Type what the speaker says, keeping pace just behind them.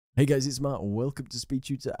Hey guys, it's Matt. Welcome to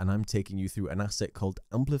SpeedTutor, and I'm taking you through an asset called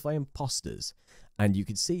Amplify Impostors. And you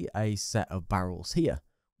can see a set of barrels here.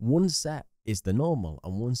 One set is the normal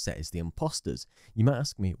and one set is the imposters. You might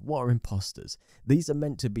ask me, what are imposters? These are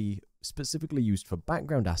meant to be specifically used for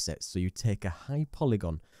background assets, so you take a high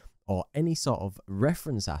polygon or any sort of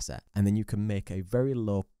reference asset, and then you can make a very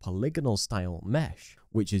low polygonal style mesh,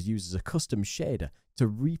 which is used as a custom shader to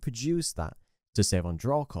reproduce that, to save on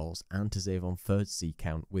draw calls and to save on vertex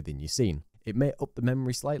count within your scene. It may up the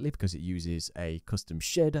memory slightly because it uses a custom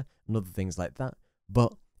shader and other things like that,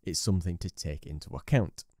 but it's something to take into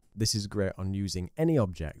account. This is great on using any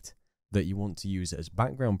object that you want to use as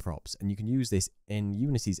background props, and you can use this in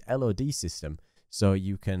Unity's LOD system, so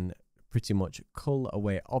you can pretty much cull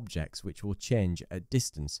away objects which will change at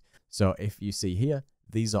distance. So if you see here,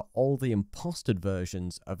 these are all the imposted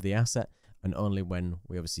versions of the asset, and only when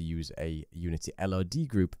we obviously use a Unity LOD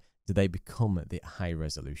group do they become the high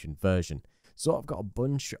resolution version. So I've got a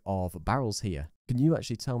bunch of barrels here. Can you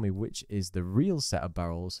actually tell me which is the real set of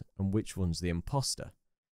barrels and which one's the imposter?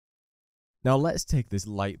 Now let's take this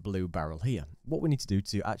light blue barrel here. What we need to do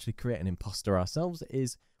to actually create an imposter ourselves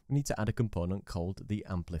is we need to add a component called the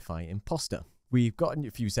Amplify Imposter. We've got a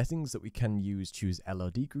few settings that we can use. Choose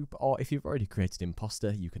LOD group, or if you've already created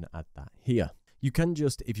imposter, you can add that here. You can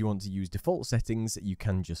just, if you want to use default settings, you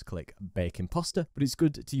can just click Bake Imposter, but it's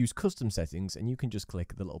good to use custom settings, and you can just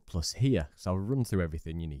click the little plus here. So I'll run through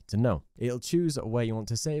everything you need to know. It'll choose where you want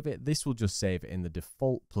to save it. This will just save it in the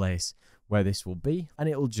default place where this will be, and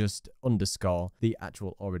it will just underscore the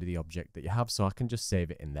actual the object that you have. So I can just save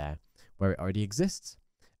it in there where it already exists.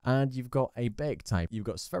 And you've got a bake type. You've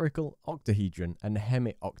got spherical, octahedron, and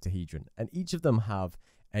hemi-octahedron, and each of them have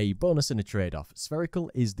a bonus and a trade-off. Spherical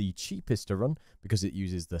is the cheapest to run because it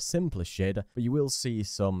uses the simplest shader, but you will see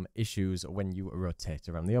some issues when you rotate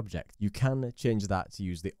around the object. You can change that to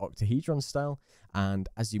use the octahedron style, and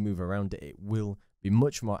as you move around it, it will be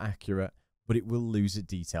much more accurate, but it will lose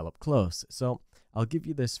detail up close. So I'll give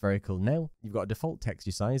you the spherical now. You've got a default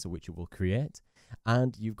texture size, which it will create,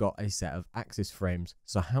 and you've got a set of axis frames,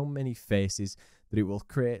 so how many faces that it will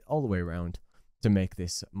create all the way around to make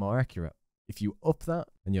this more accurate. If you up that,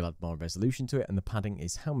 then you'll add more resolution to it, and the padding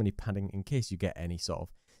is how many padding in case you get any sort of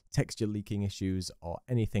texture leaking issues or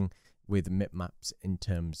anything with mip maps in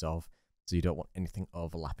terms of, so you don't want anything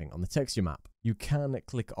overlapping on the texture map. You can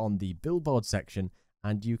click on the billboard section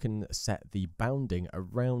and you can set the bounding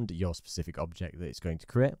around your specific object that it's going to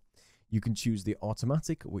create. You can choose the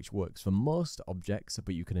automatic, which works for most objects,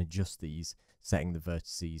 but you can adjust these, setting the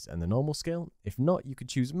vertices and the normal scale. If not, you can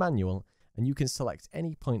choose manual, and you can select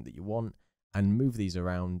any point that you want and move these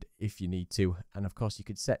around if you need to. And of course, you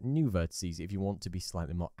could set new vertices if you want to be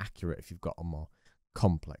slightly more accurate if you've got a more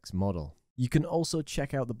complex model. You can also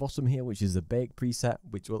check out the bottom here, which is the bake preset,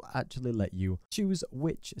 which will actually let you choose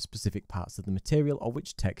which specific parts of the material or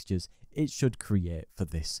which textures it should create for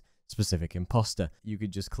this specific imposter. You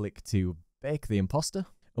could just click to bake the imposter,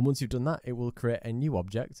 and once you've done that, it will create a new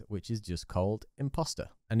object, which is just called imposter.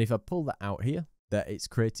 And if I pull that out here, that it's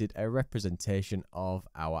created a representation of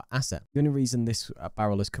our asset. The only reason this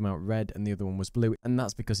barrel has come out red and the other one was blue, and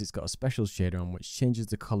that's because it's got a special shader on which changes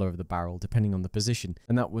the color of the barrel depending on the position,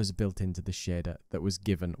 and that was built into the shader that was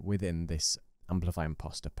given within this Amplify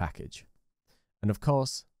Imposter package. And of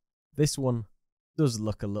course, this one does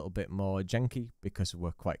look a little bit more janky because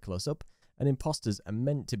we're quite close up, and imposters are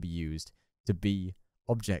meant to be used to be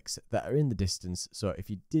objects that are in the distance, so if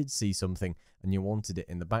you did see something and you wanted it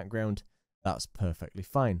in the background, that's perfectly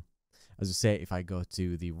fine. As I say, if I go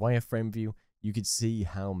to the wireframe view, you could see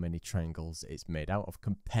how many triangles it's made out of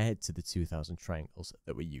compared to the 2000 triangles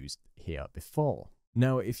that were used here before.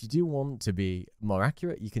 Now, if you do want to be more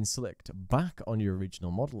accurate, you can select back on your original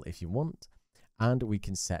model if you want, and we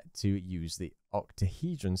can set to use the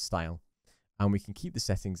octahedron style, and we can keep the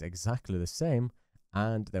settings exactly the same,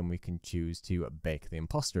 and then we can choose to bake the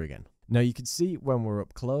imposter again. Now you can see when we're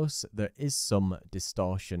up close, there is some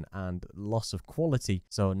distortion and loss of quality.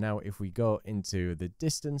 So now if we go into the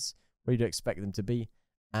distance where you'd expect them to be,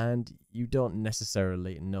 and you don't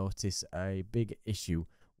necessarily notice a big issue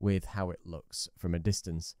with how it looks from a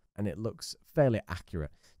distance, and it looks fairly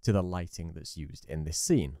accurate to the lighting that's used in this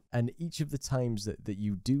scene. And each of the times that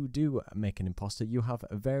you do make an imposter, you have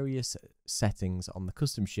various settings on the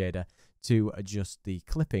custom shader to adjust the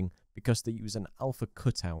clipping, because they use an alpha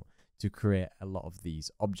cutout to create a lot of these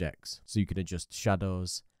objects. So you can adjust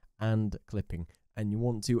shadows and clipping, and you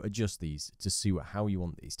want to adjust these to see how you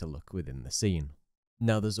want these to look within the scene.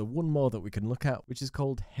 Now there's one more that we can look at, which is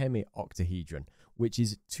called hemi-octahedron, which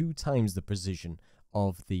is 2 times the precision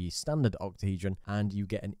of the standard octahedron, and you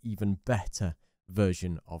get an even better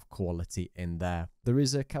version of quality in there. There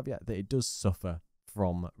is a caveat that it does suffer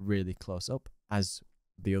from really close up, as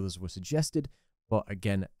the others were suggested, but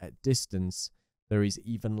again, at distance, there is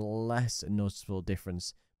even less noticeable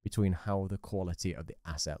difference between how the quality of the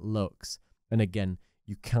asset looks. And again,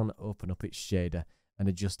 you can open up its shader and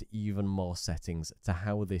adjust even more settings to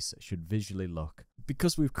how this should visually look.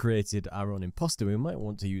 Because we've created our own imposter, we might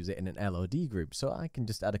want to use it in an LOD group, so I can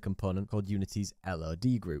just add a component called Unity's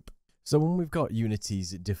LOD group. So when we've got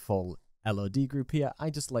Unity's default LOD group here, I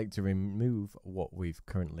just like to remove what we've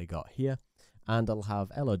currently got here, and I'll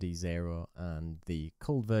have LOD 0 and the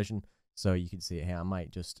cold version. So you can see it here. I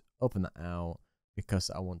might just open that out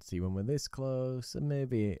because I want to see when we're this close, and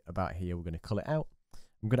maybe about here we're going to cull it out.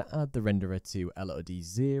 I'm going to add the renderer to LOD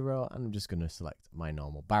 0, and I'm just going to select my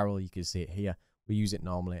normal barrel. You can see it here. We use it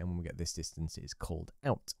normally, and when we get this distance, it's culled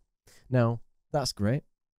out. Now, that's great,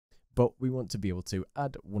 but we want to be able to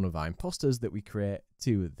add one of our imposters that we create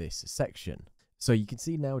to this section. So you can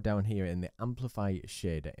see now down here in the Amplify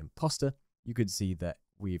shader imposter, you could see that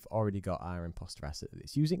we've already got our imposter asset that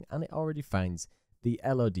it's using, and it already finds the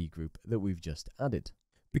LOD group that we've just added.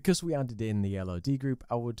 Because we added in the LOD group,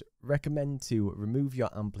 I would recommend to remove your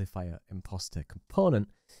Amplify Imposter component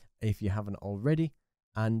if you haven't already,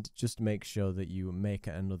 and just make sure that you make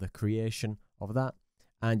another creation of that.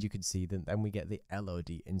 And you can see that then we get the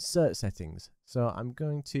LOD insert settings. So I'm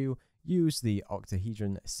going to use the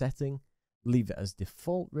octahedron setting, leave it as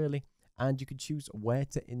default really, and you can choose where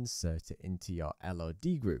to insert it into your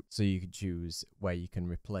LOD group. So you can choose where you can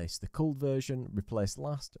replace the cold version, replace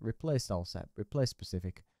last, replace all set, replace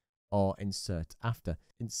specific, or insert after.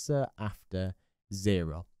 Insert after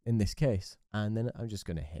 0 in this case. And then I'm just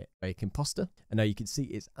going to hit Make Imposter. And now you can see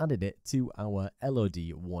it's added it to our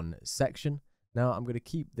LOD1 section. Now I'm going to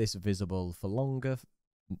keep this visible for longer,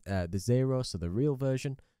 the 0, so the real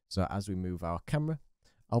version. So as we move our camera,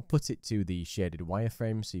 I'll put it to the shaded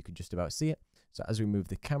wireframe so you can just about see it. So as we move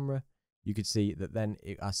the camera, you can see that then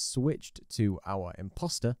it has switched to our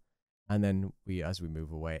imposter, and then as we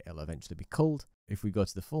move away, it'll eventually be culled. If we go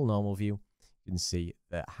to the full normal view, you can see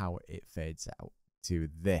that how it fades out to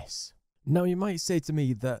this. Now you might say to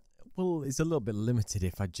me that, well, it's a little bit limited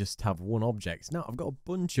if I just have one object. Now I've got a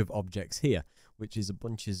bunch of objects here, which is a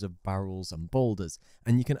bunches of barrels and boulders,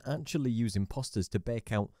 and you can actually use imposters to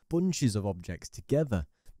bake out bunches of objects together.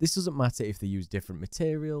 This doesn't matter if they use different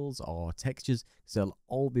materials or textures, because they'll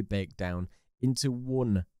all be baked down into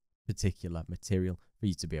one particular material for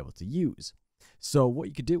you to be able to use. So what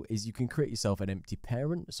you could do is you can create yourself an empty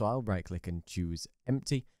parent. So I'll right click and choose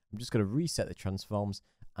empty. I'm just going to reset the transforms,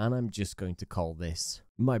 and I'm just going to call this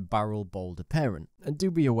my barrel boulder parent. And do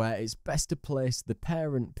be aware, it's best to place the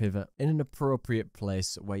parent pivot in an appropriate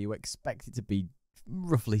place where you expect it to be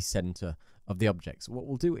roughly center of the objects. What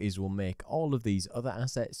we'll do is we'll make all of these other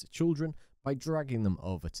assets children by dragging them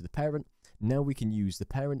over to the parent. Now we can use the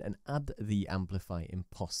parent and add the Amplify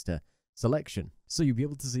Imposter selection. So you'll be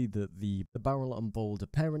able to see that the barrel and boulder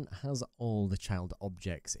parent has all the child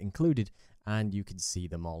objects included, and you can see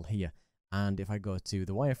them all here. And if I go to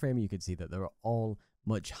the wireframe, you can see that they're all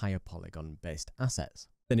much higher polygon based assets.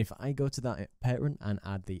 Then if I go to that parent and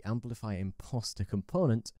add the Amplify Imposter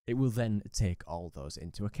component, it will then take all those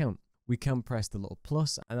into account. We can press the little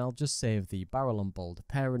plus, and I'll just save the barrel and boulder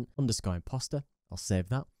parent underscore imposter. I'll save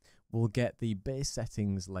that. We'll get the base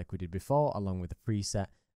settings like we did before, along with the preset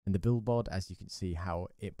and the billboard, as you can see how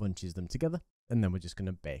it bunches them together. And then we're just going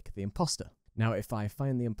to bake the imposter. Now if I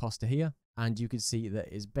find the imposter here, and you can see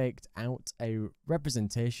that it's baked out a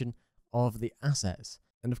representation of the assets.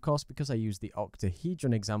 And of course, because I use the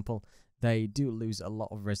octahedron example, they do lose a lot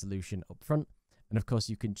of resolution up front. And of course,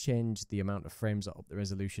 you can change the amount of frames or up the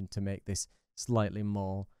resolution to make this slightly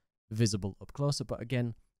more visible up closer. But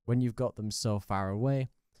again, when you've got them so far away,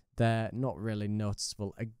 they're not really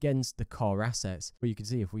noticeable against the core assets. But you can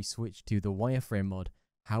see if we switch to the wireframe mode,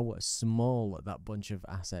 how small that bunch of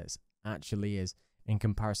assets actually is in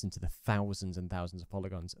comparison to the thousands and thousands of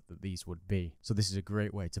polygons that these would be. So this is a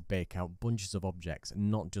great way to bake out bunches of objects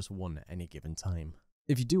and not just one at any given time.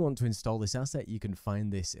 If you do want to install this asset, you can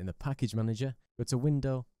find this in the package manager. Go to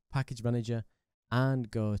Window, Package Manager, and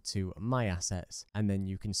go to My Assets, and then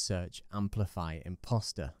you can search Amplify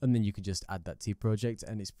Imposter, and then you can just add that to your project,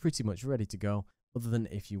 and it's pretty much ready to go, other than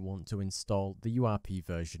if you want to install the URP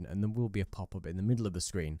version, and there will be a pop-up in the middle of the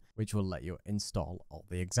screen which will let you install all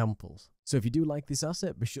the examples. So if you do like this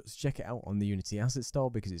asset, be sure to check it out on the Unity Asset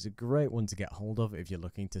Store, because it's a great one to get hold of if you're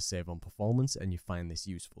looking to save on performance and you find this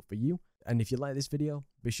useful for you. And if you like this video,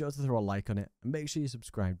 be sure to throw a like on it, and make sure you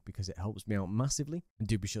subscribe because it helps me out massively. And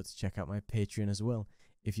do be sure to check out my Patreon as well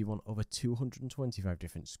if you want over 225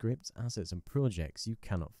 different scripts, assets and projects you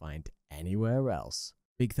cannot find anywhere else.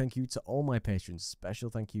 Big thank you to all my patrons, special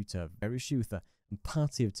thank you to Verishutha and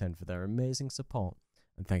Party of 10 for their amazing support,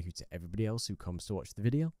 and thank you to everybody else who comes to watch the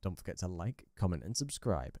video. Don't forget to like, comment and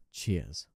subscribe. Cheers.